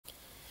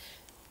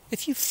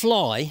If you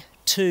fly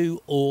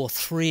 2 or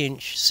 3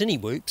 inch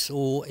cine whoops,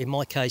 or in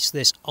my case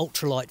this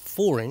ultralight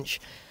 4 inch,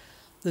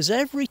 there's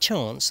every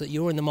chance that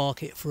you're in the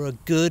market for a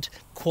good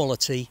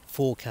quality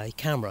 4K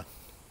camera.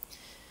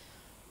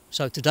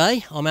 So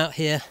today I'm out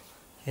here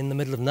in the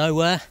middle of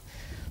nowhere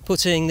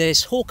putting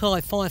this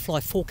Hawkeye Firefly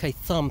 4K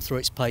Thumb through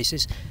its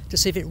paces to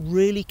see if it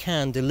really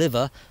can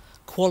deliver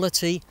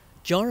quality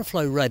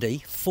Gyroflow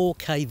ready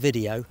 4K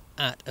video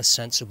at a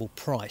sensible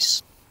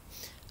price.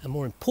 And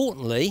more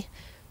importantly,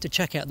 to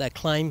check out their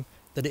claim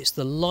that it's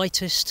the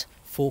lightest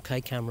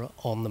 4K camera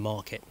on the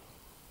market.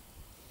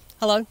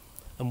 Hello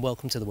and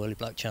welcome to the Whirly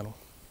Bloke channel.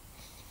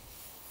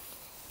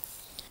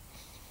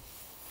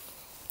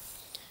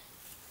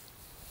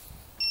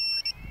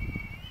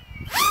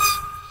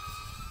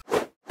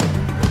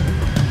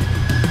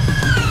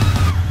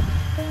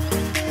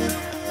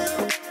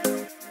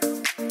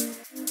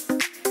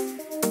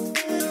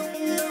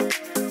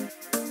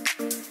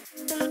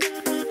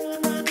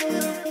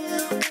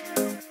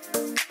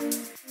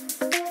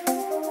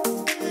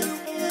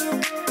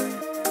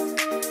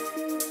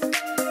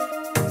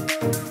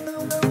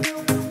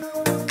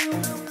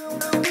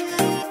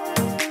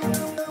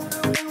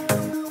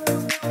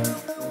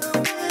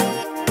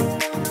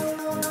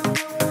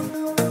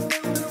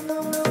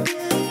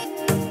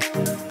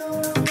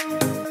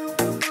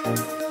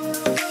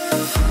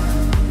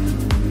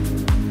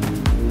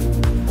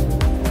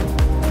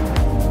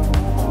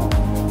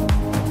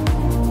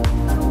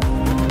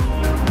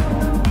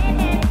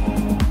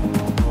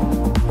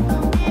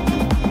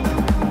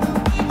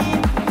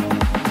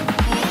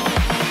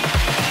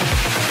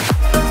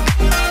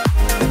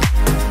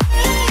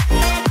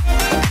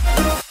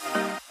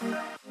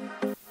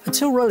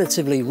 Until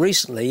relatively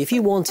recently, if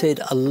you wanted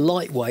a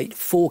lightweight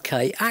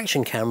 4K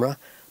action camera,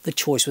 the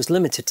choice was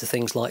limited to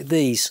things like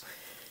these.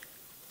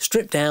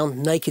 Stripped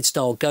down naked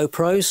style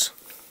GoPros,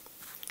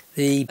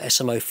 the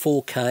SMO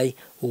 4K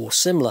or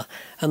similar,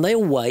 and they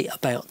all weigh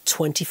about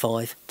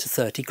 25 to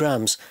 30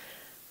 grams.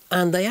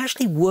 And they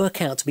actually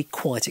work out to be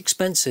quite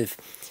expensive.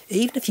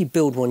 Even if you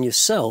build one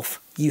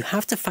yourself, you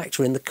have to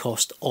factor in the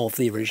cost of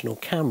the original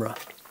camera.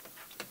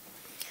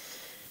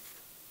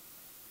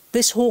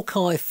 This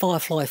Hawkeye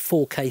Firefly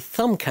 4K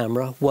Thumb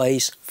camera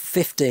weighs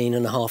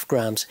 15.5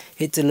 grams.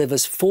 It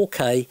delivers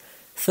 4K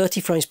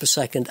 30 frames per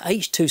second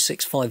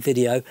H.265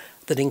 video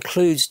that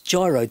includes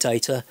gyro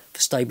data for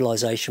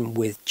stabilisation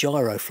with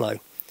Gyroflow,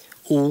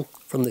 all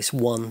from this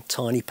one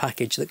tiny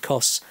package that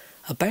costs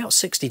about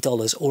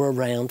 $60 or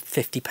around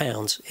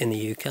 £50 in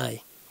the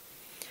UK.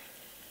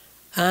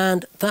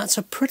 And that's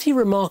a pretty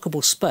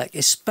remarkable spec,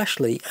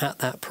 especially at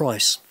that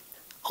price.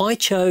 I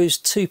chose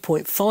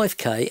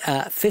 2.5K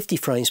at 50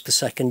 frames per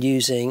second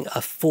using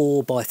a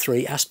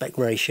 4:3 aspect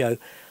ratio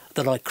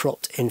that I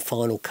cropped in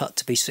Final Cut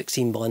to be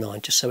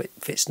 16:9 just so it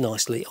fits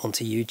nicely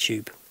onto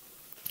YouTube.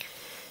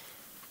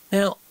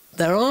 Now,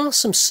 there are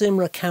some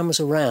similar cameras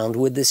around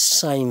with this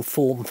same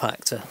form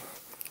factor,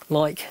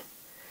 like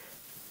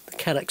the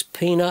Caddx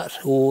Peanut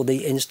or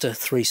the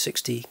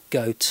Insta360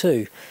 Go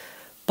 2,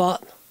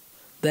 but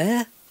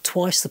they're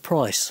twice the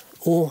price,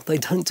 or they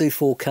don't do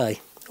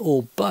 4K,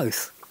 or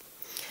both.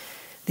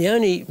 The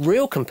only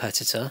real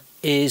competitor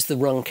is the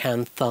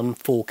Runcan Thumb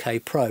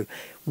 4K Pro,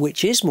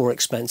 which is more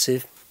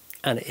expensive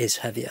and it is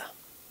heavier.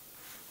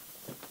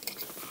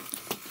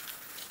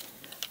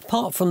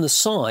 Apart from the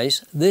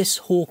size, this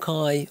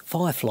Hawkeye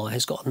Firefly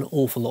has got an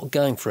awful lot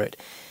going for it.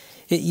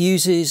 It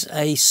uses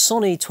a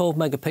Sony 12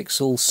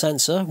 megapixel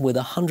sensor with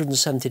a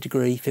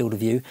 170-degree field of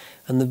view,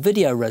 and the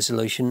video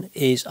resolution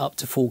is up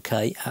to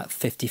 4K at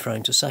 50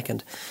 frames a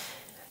second.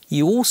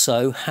 You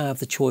also have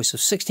the choice of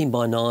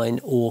 16:9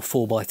 or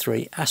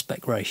 4:3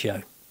 aspect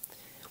ratio.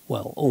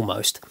 Well,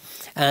 almost.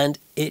 And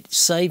it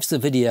saves the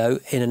video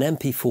in an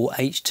MP4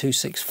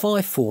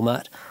 H.265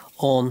 format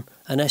on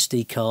an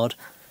SD card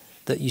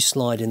that you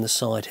slide in the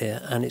side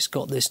here. And it's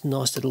got this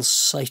nice little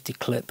safety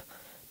clip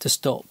to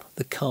stop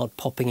the card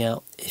popping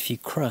out if you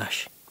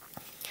crash.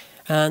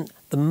 And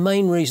the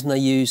main reason they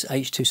use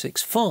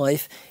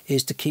H.265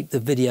 is to keep the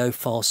video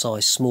file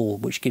size small,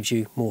 which gives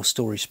you more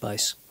storage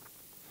space.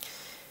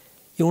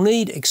 You'll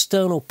need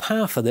external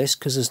power for this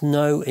because there's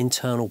no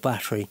internal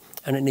battery,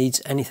 and it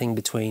needs anything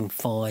between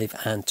 5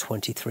 and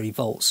 23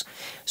 volts.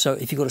 So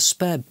if you've got a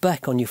spare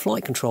BEC on your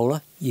flight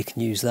controller, you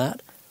can use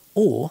that.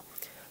 Or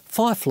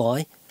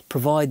Firefly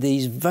provide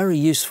these very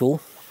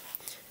useful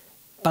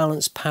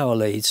balanced power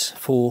leads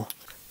for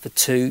the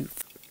 2,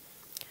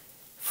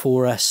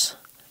 4S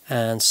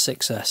and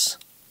 6S.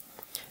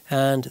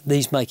 And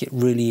these make it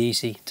really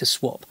easy to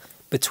swap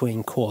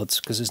between quads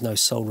because there's no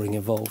soldering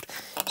involved.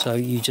 So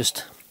you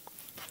just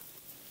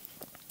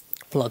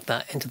plug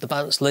that into the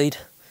balance lead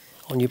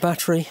on your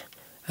battery,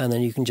 and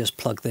then you can just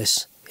plug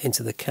this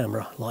into the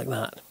camera like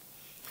that.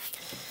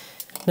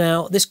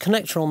 Now, this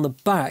connector on the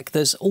back,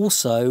 there's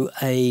also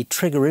a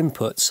trigger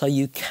input, so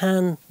you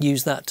can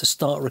use that to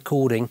start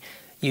recording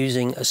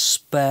using a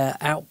spare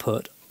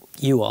output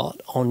UART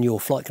on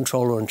your flight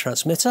controller and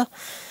transmitter,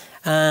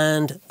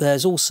 And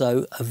there's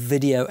also a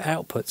video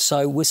output.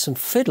 So with some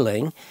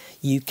fiddling,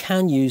 you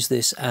can use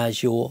this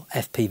as your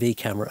FPV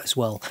camera as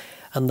well.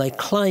 And they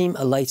claim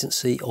a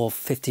latency of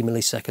 50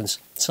 milliseconds,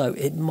 so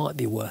it might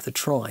be worth a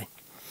try.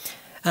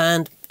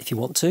 And if you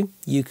want to,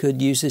 you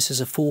could use this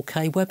as a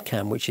 4K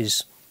webcam, which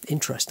is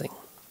interesting.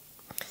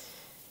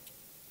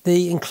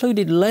 The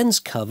included lens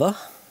cover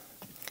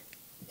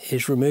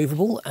is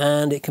removable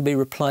and it can be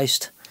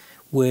replaced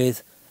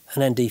with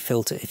an ND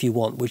filter if you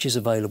want, which is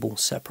available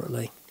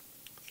separately.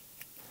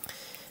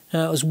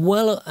 Now, as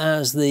well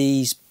as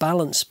these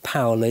balanced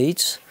power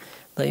leads,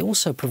 they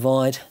also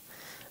provide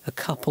a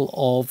couple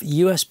of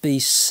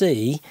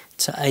USB-C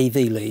to AV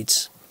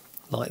leads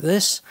like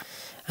this,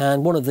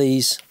 and one of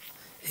these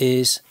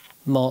is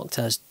marked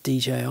as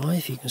DJI,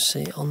 if you can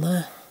see it on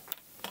there.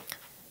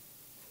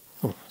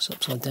 Oh, it's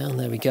upside down,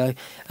 there we go.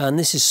 And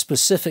this is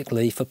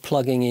specifically for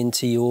plugging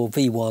into your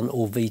V1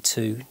 or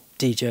V2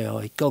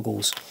 DJI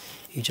goggles.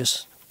 You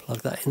just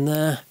plug that in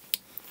there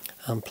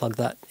and plug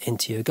that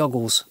into your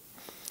goggles,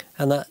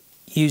 and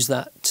use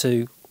that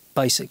to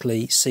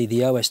basically see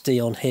the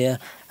OSD on here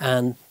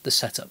and the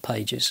setup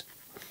pages.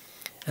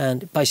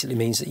 And it basically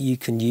means that you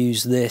can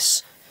use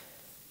this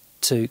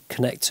to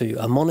connect to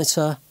a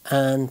monitor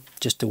and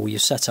just do all your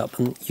setup,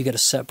 and you get a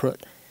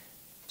separate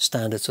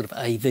standard sort of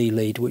AV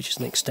lead, which is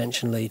an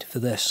extension lead for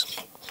this.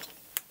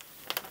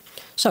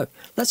 So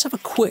let's have a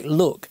quick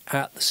look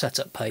at the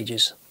setup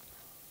pages.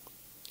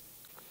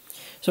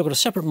 So I've got a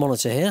separate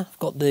monitor here. I've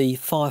got the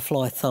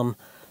Firefly Thumb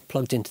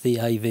plugged into the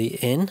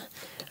AV in,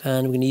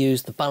 and we're going to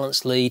use the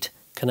balanced lead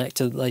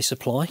connector that they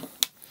supply.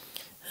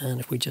 And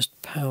if we just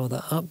power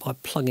that up by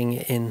plugging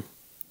it in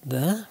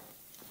there,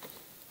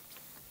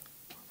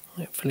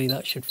 hopefully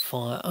that should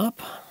fire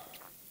up.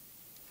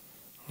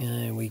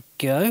 There we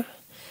go.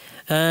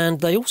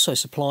 And they also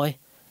supply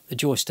the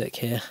joystick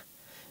here,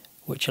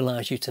 which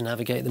allows you to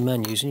navigate the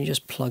menus, and you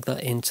just plug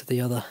that into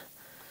the other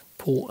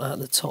port at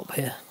the top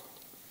here.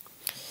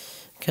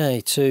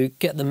 Okay, to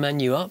get the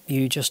menu up,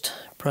 you just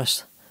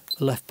press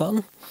the left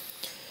button.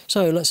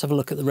 So let's have a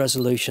look at the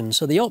resolution.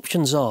 So the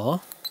options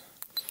are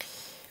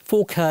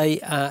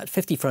 4K at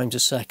 50 frames a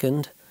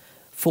second,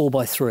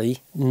 4:3,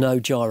 no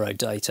gyro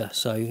data.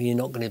 So you're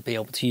not going to be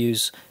able to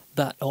use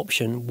that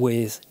option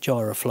with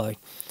Gyroflow.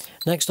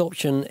 Next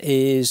option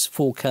is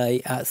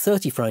 4K at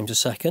 30 frames a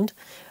second.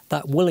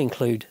 That will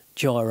include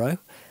gyro,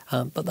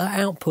 but that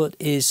output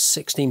is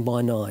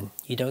 16:9.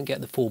 You don't get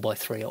the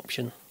 4:3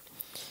 option.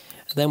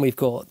 Then we've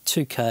got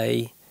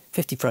 2K,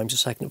 50 frames a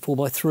second at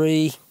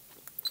 4:3.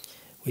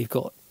 We've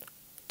got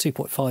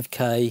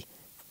 2.5K,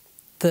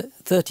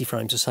 30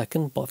 frames a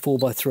second by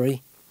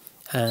 4:3,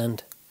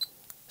 and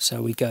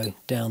so we go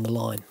down the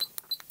line.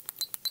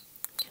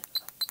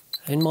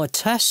 In my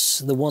tests,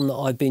 the one that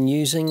I've been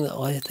using that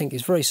I think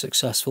is very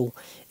successful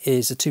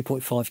is a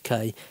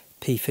 2.5K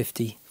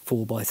P50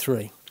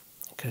 4:3.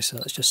 Okay, so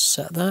let's just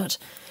set that.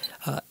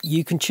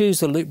 You can choose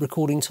the loop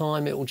recording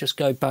time. It will just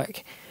go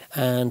back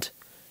and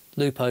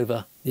loop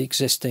over the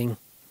existing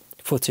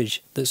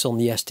footage that's on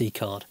the SD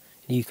card.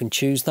 You can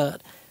choose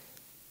that.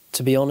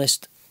 To be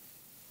honest,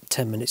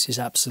 10 minutes is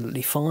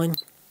absolutely fine.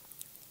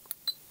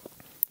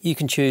 You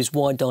can choose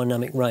wide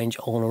dynamic range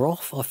on or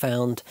off. I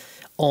found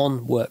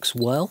on works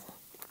well.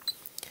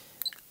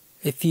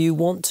 If you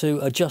want to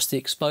adjust the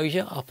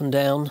exposure up and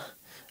down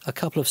a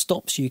couple of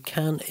stops, you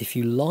can if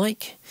you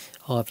like.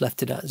 I've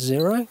left it at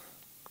 0.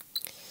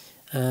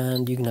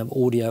 And you can have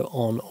audio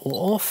on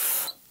or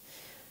off.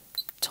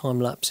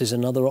 Time-lapse is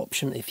another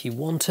option if you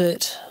want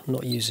it. I'm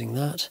not using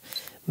that.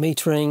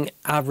 Metering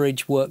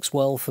average works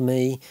well for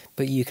me,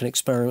 but you can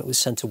experiment with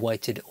center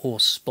weighted or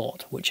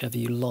spot, whichever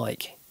you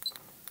like.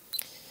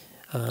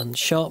 And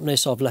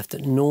sharpness I've left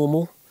at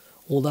normal,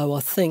 although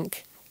I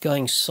think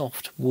going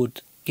soft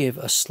would give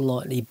a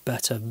slightly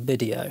better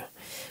video,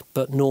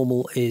 but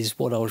normal is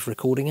what I was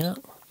recording at.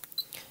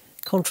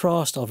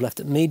 Contrast I've left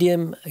at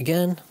medium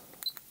again.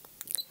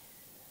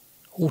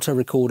 Auto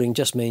recording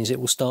just means it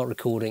will start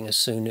recording as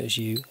soon as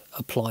you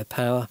apply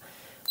power.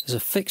 There's a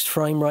fixed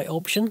frame rate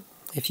option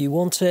if you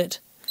want it.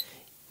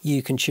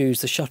 You can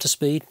choose the shutter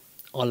speed.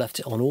 I left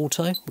it on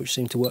auto, which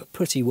seemed to work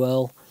pretty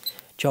well.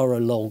 Gyro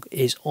log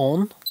is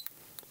on,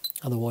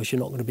 otherwise you're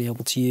not going to be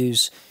able to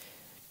use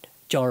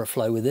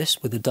Gyroflow with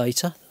this, with the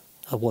data.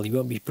 Well, you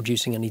won't be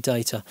producing any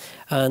data.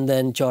 And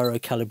then gyro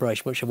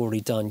calibration, which I've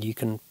already done. You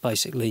can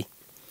basically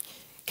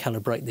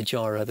calibrate the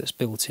gyro that's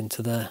built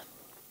into there.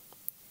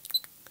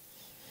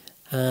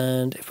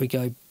 And if we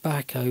go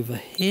back over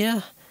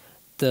here,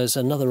 there's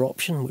another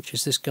option, which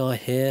is this guy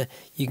here.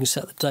 You can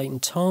set the date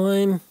and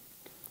time,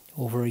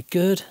 all very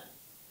good.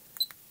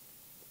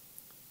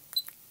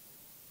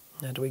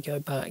 Now do we go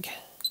back?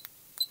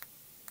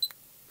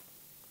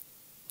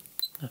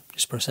 No,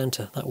 just press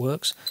enter, that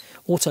works.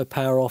 Auto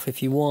power off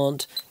if you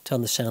want,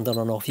 turn the sound on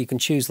and off. You can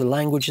choose the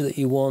language that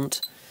you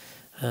want.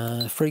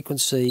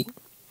 Frequency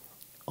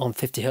on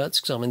 50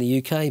 Hz because I'm in the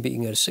UK, but you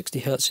can go to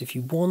 60 Hz if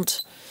you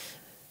want.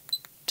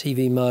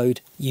 TV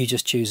mode, you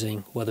just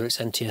choosing whether it's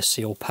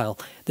NTSC or PAL.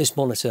 This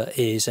monitor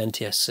is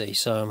NTSC,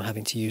 so I'm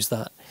having to use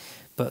that.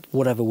 but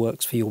whatever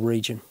works for your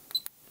region.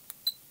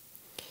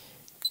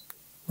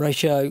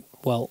 Ratio,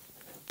 well,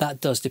 that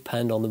does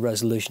depend on the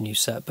resolution you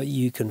set, but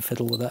you can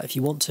fiddle with that if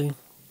you want to.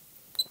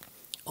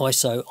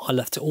 ISO, I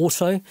left it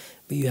auto,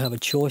 but you have a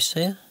choice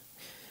here,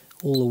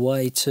 all the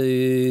way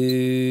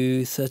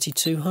to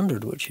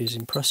 3200, which is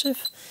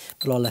impressive,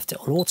 but I left it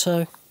on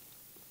auto.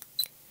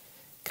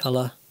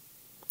 Colour,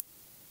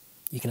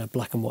 you can have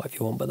black and white if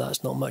you want, but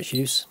that's not much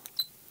use.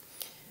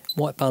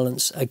 White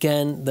balance,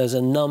 again, there's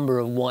a number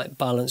of white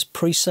balance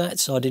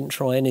presets. I didn't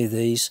try any of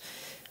these,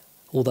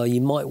 although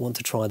you might want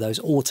to try those.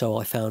 Auto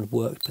I found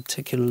worked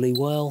particularly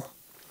well.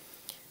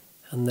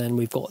 And then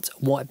we've got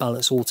white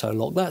balance auto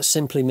lock. That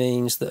simply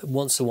means that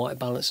once the white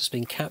balance has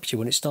been captured,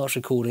 when it starts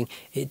recording,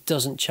 it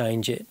doesn't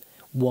change it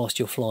whilst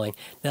you're flying.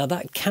 Now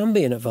that can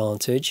be an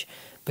advantage,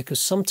 because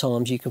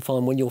sometimes you can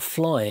find when you're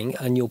flying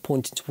and you're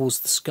pointing towards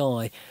the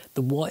sky,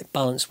 the white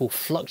balance will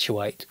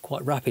fluctuate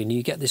quite rapidly, and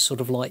you get this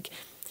sort of like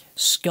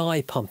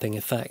sky pumping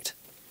effect,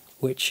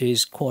 which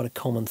is quite a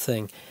common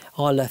thing.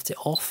 I left it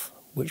off,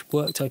 which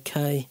worked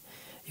okay.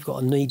 You've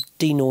got a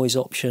denoise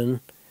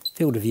option,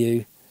 field of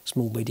view,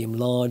 small, medium,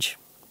 large.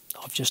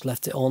 I've just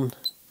left it on,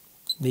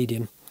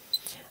 medium,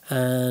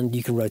 and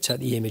you can rotate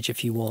the image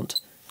if you want.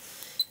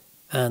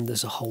 And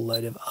there's a whole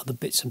load of other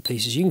bits and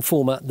pieces. You can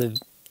format the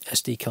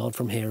SD card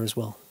from here as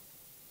well.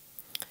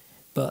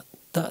 But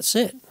that's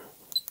it.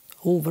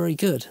 All very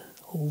good.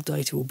 All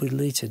data will be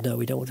deleted. No,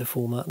 we don't want to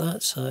format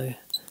that, so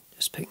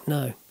just pick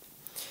no.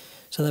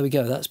 So there we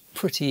go. That's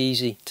pretty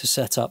easy to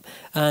set up.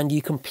 And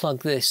you can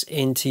plug this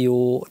into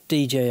your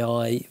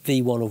DJI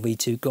V1 or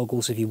V2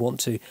 goggles if you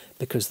want to,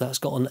 because that's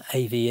got an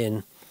AV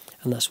in.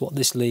 And that's what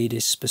this lead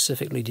is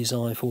specifically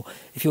designed for.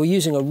 If you're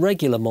using a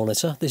regular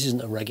monitor, this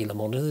isn't a regular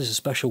monitor, this is a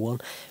special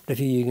one, but if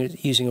you're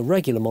using a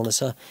regular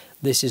monitor,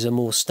 this is a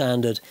more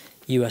standard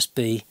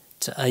USB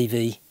to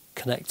AV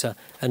connector.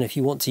 And if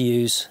you want to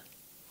use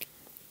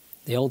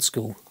the old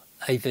school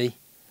AV,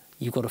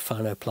 you've got a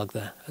phono plug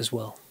there as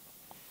well.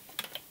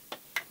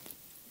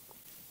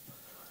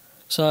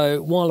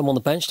 So while I'm on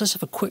the bench, let's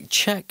have a quick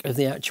check of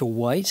the actual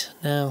weight.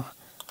 Now,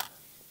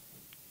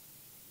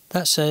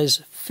 that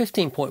says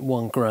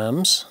 15.1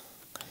 grams,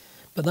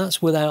 but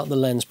that's without the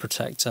lens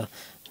protector.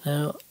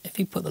 Now, if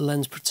you put the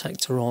lens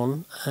protector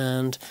on,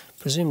 and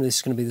presumably this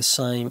is going to be the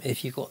same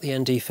if you've got the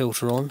ND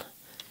filter on,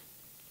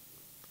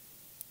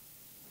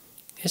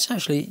 it's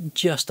actually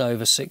just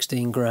over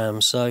 16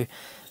 grams, so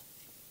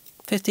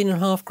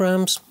 15.5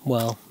 grams,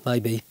 well,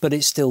 maybe, but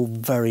it's still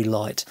very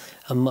light,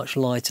 and much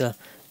lighter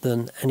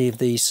than any of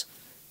these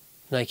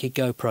naked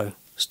GoPro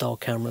style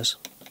cameras.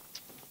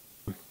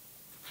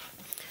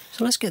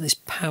 So let's get this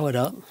powered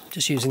up,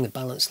 just using the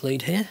balance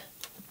lead here.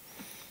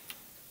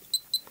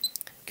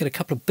 Get a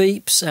couple of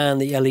beeps and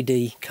the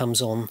LED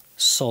comes on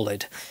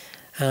solid.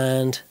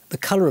 And the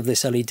colour of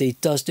this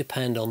LED does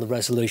depend on the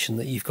resolution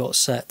that you've got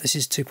set. This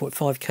is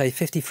 2.5K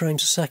 50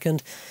 frames a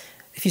second.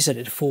 If you set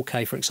it to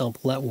 4K, for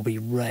example, that will be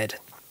red.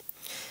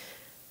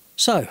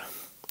 So,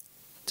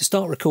 to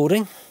start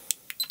recording,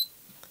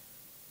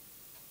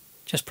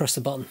 just press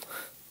the button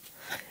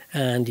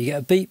and you get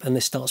a beep and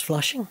this starts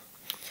flashing.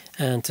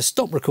 And to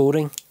stop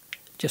recording,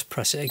 just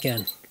press it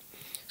again.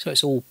 So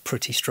it's all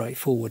pretty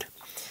straightforward.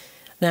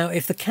 Now,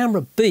 if the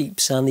camera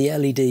beeps and the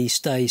LED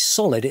stays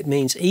solid, it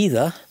means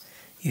either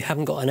you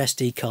haven't got an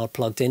SD card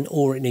plugged in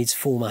or it needs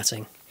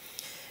formatting.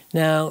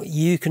 Now,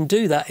 you can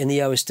do that in the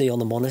OSD on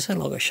the monitor,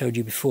 like I showed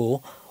you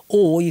before,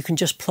 or you can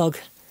just plug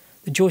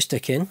the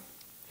joystick in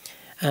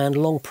and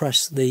long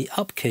press the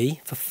up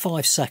key for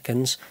 5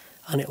 seconds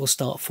and it will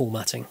start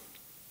formatting.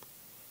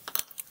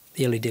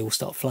 The LED will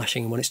start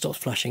flashing, and when it stops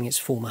flashing, it's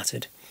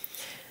formatted.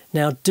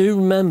 Now, do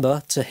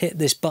remember to hit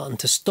this button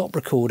to stop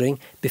recording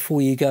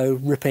before you go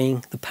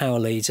ripping the power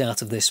leads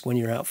out of this when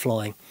you're out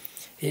flying.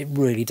 It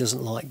really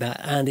doesn't like that,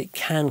 and it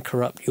can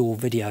corrupt your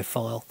video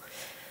file.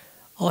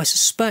 I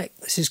suspect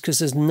this is because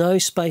there's no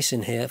space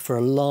in here for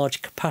a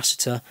large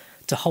capacitor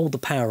to hold the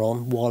power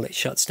on while it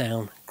shuts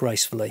down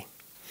gracefully.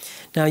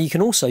 Now, you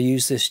can also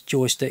use this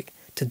joystick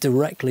to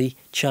directly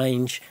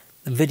change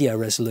the video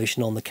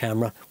resolution on the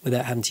camera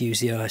without having to use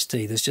the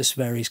OSD. There's just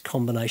various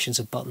combinations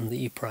of buttons that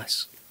you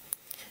press,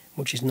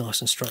 which is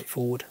nice and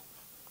straightforward.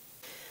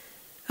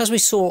 As we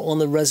saw on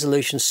the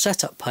resolution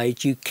setup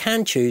page, you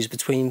can choose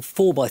between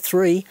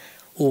 4:3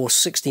 or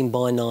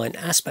 16:9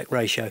 aspect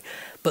ratio,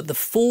 but the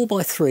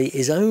 4:3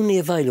 is only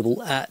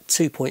available at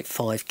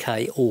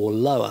 2.5K or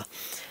lower,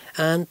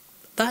 and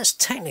that's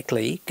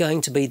technically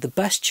going to be the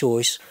best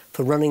choice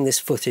for running this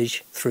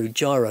footage through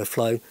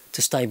Gyroflow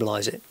to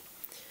stabilise it.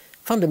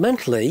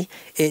 Fundamentally,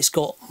 it's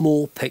got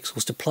more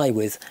pixels to play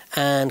with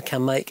and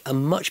can make a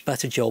much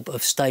better job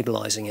of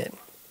stabilising it.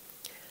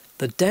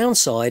 The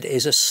downside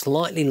is a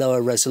slightly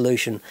lower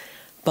resolution,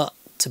 but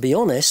to be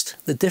honest,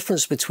 the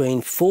difference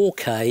between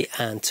 4K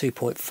and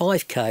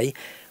 2.5K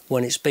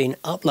when it's been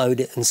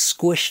uploaded and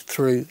squished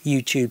through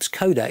YouTube's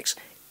codecs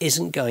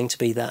isn't going to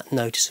be that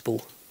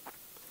noticeable.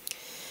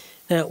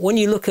 Now, when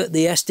you look at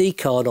the SD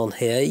card on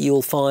here,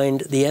 you'll find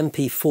the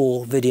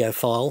MP4 video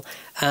file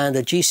and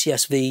a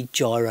GCSV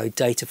gyro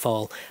data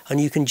file,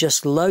 and you can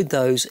just load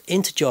those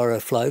into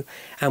Gyroflow,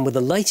 and with the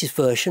latest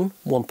version,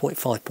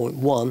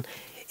 1.5.1,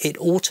 it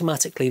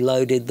automatically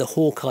loaded the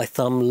Hawkeye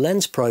Thumb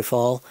lens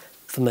profile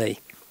for me.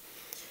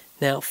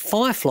 Now,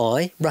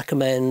 Firefly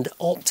recommend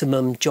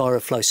optimum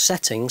Gyroflow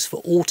settings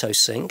for auto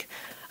sync,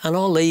 and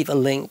I'll leave a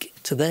link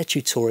to their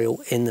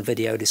tutorial in the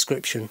video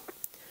description.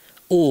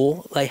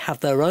 Or they have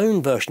their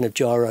own version of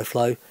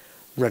Gyroflow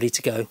ready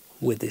to go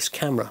with this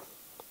camera.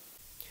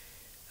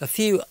 A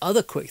few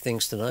other quick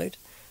things to note.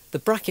 The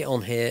bracket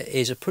on here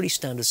is a pretty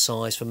standard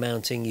size for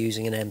mounting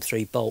using an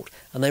M3 bolt,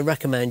 and they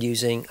recommend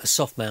using a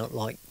soft mount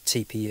like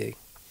TPU.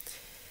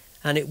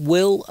 And it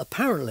will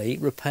apparently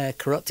repair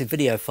corrupted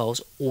video files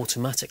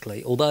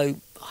automatically, although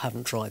I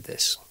haven't tried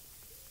this.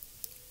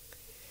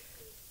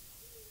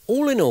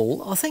 All in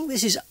all, I think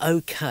this is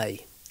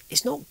okay.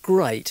 It's not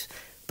great,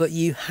 but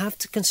you have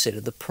to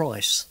consider the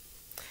price.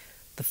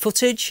 The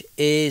footage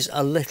is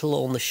a little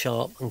on the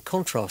sharp and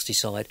contrasty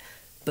side,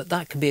 but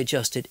that can be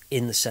adjusted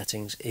in the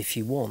settings if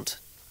you want.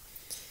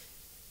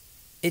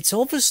 It's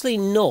obviously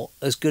not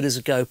as good as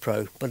a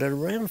GoPro, but at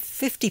around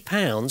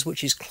 £50,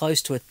 which is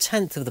close to a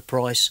tenth of the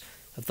price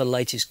of the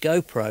latest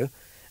GoPro,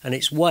 and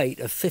its weight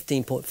of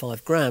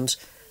 15.5 grams,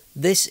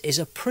 this is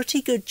a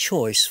pretty good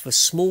choice for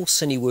small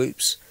cine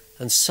whoops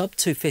and sub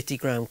 250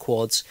 gram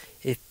quads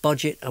if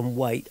budget and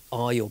weight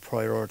are your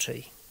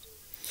priority.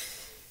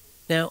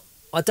 Now,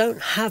 I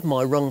don't have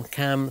my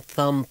Runcam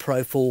Thumb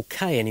Pro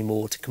 4K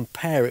anymore to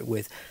compare it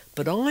with,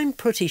 but I'm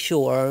pretty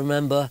sure I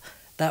remember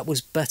that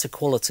was better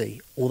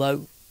quality,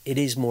 although it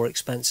is more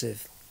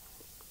expensive.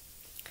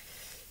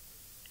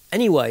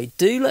 Anyway,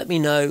 do let me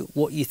know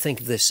what you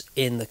think of this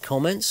in the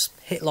comments.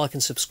 Hit like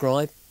and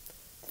subscribe.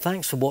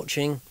 Thanks for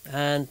watching,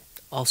 and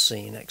I'll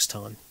see you next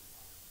time.